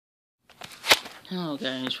Hello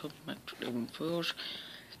guys, welcome back to Living Fools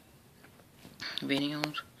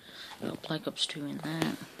videos. I got Black Ops 2 in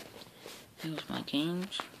that. Here's my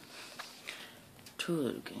games. 2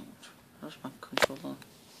 of the games. That's my controller.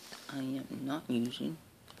 I am not using.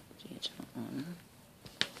 See, it's not on.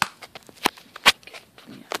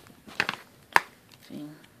 Yeah. See,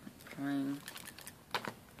 playing.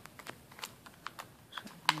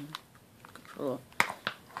 Controller.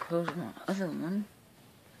 Here's my other one.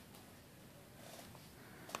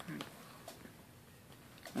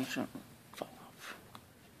 Make sure it won't fall off.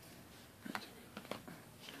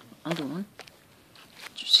 Other one.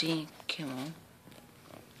 Did you see Kimo?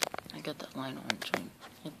 I got that line on so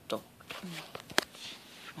it's dark.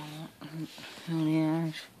 Who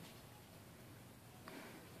is?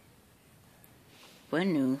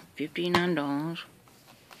 Brand new, $59.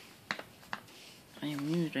 I am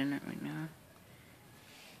using it right now.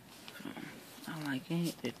 So, I like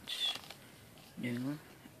it. It's new.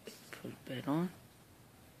 Put a bed on.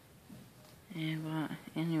 And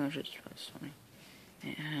anyways, it's funny.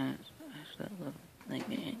 It has that little thing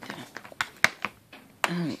in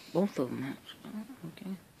it. Both of them actually.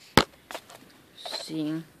 Okay.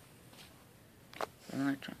 See,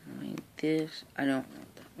 electronic this. I don't know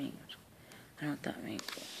what that means. I know what that means,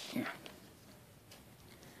 but yeah.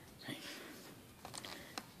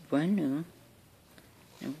 Brand new.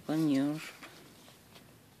 Never been used.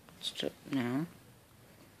 It's up now.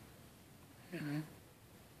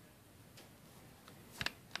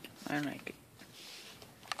 I like it.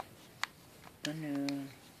 Brand new.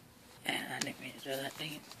 And I didn't mean to do that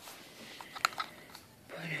thing.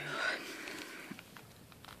 Brand new.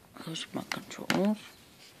 Those are my controls.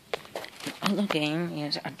 The other game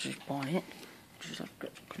is I just bought it. Just like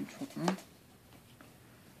this controller.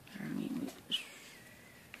 Let me move this.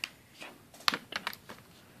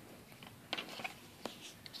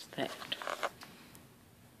 It's that.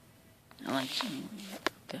 I like seeing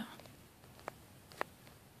that.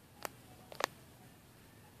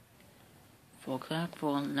 For that,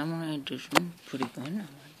 for Lemonade Edition, pretty good. I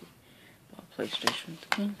like it. Bought PlayStation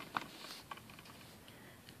 3.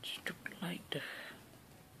 Just like this.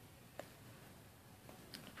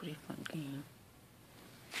 Pretty fun game.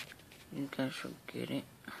 You guys should get it.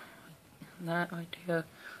 That right there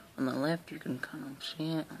on the left, you can kind of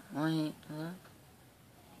see it. On the right, left.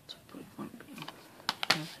 It's a pretty fun game.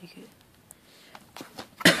 I like it.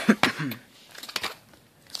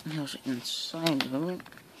 Here's inside of it.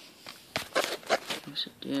 Here's a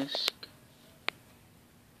disc.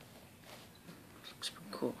 Looks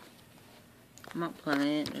pretty cool. I'm not playing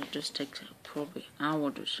it. It just takes probably an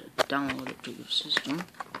hour to download it to your system.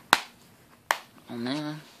 On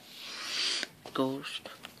there, Ghost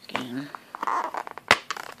again.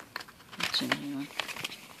 It's in here.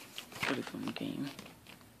 Pretty fun game.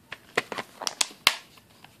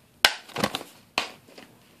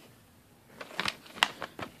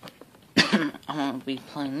 I'm gonna be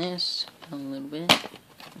playing this a little bit.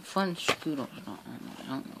 Fun Scooter's not on. I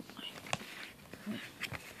don't know why.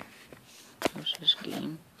 What's this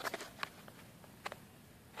game?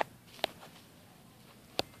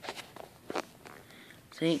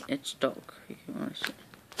 See, it's dark. You can really see.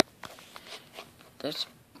 That's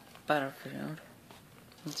Battlefield.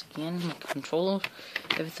 Once again, my controllers,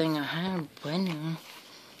 everything I have, brand new.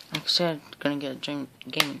 Like I said, gonna get a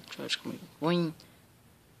gaming charge. Gonna be green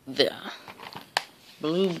there.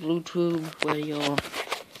 Blue Bluetooth radio,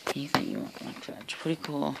 anything you want like that. It's pretty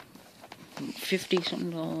cool. $50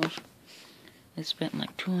 something. I spent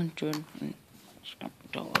like $200 something.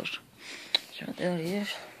 So there it is.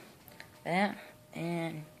 That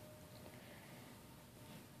and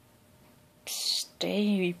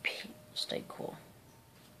stay cool.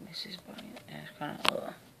 This is funny. It's kind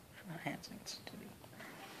of my hands sensitive.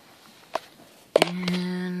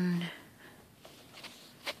 And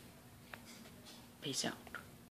peace out.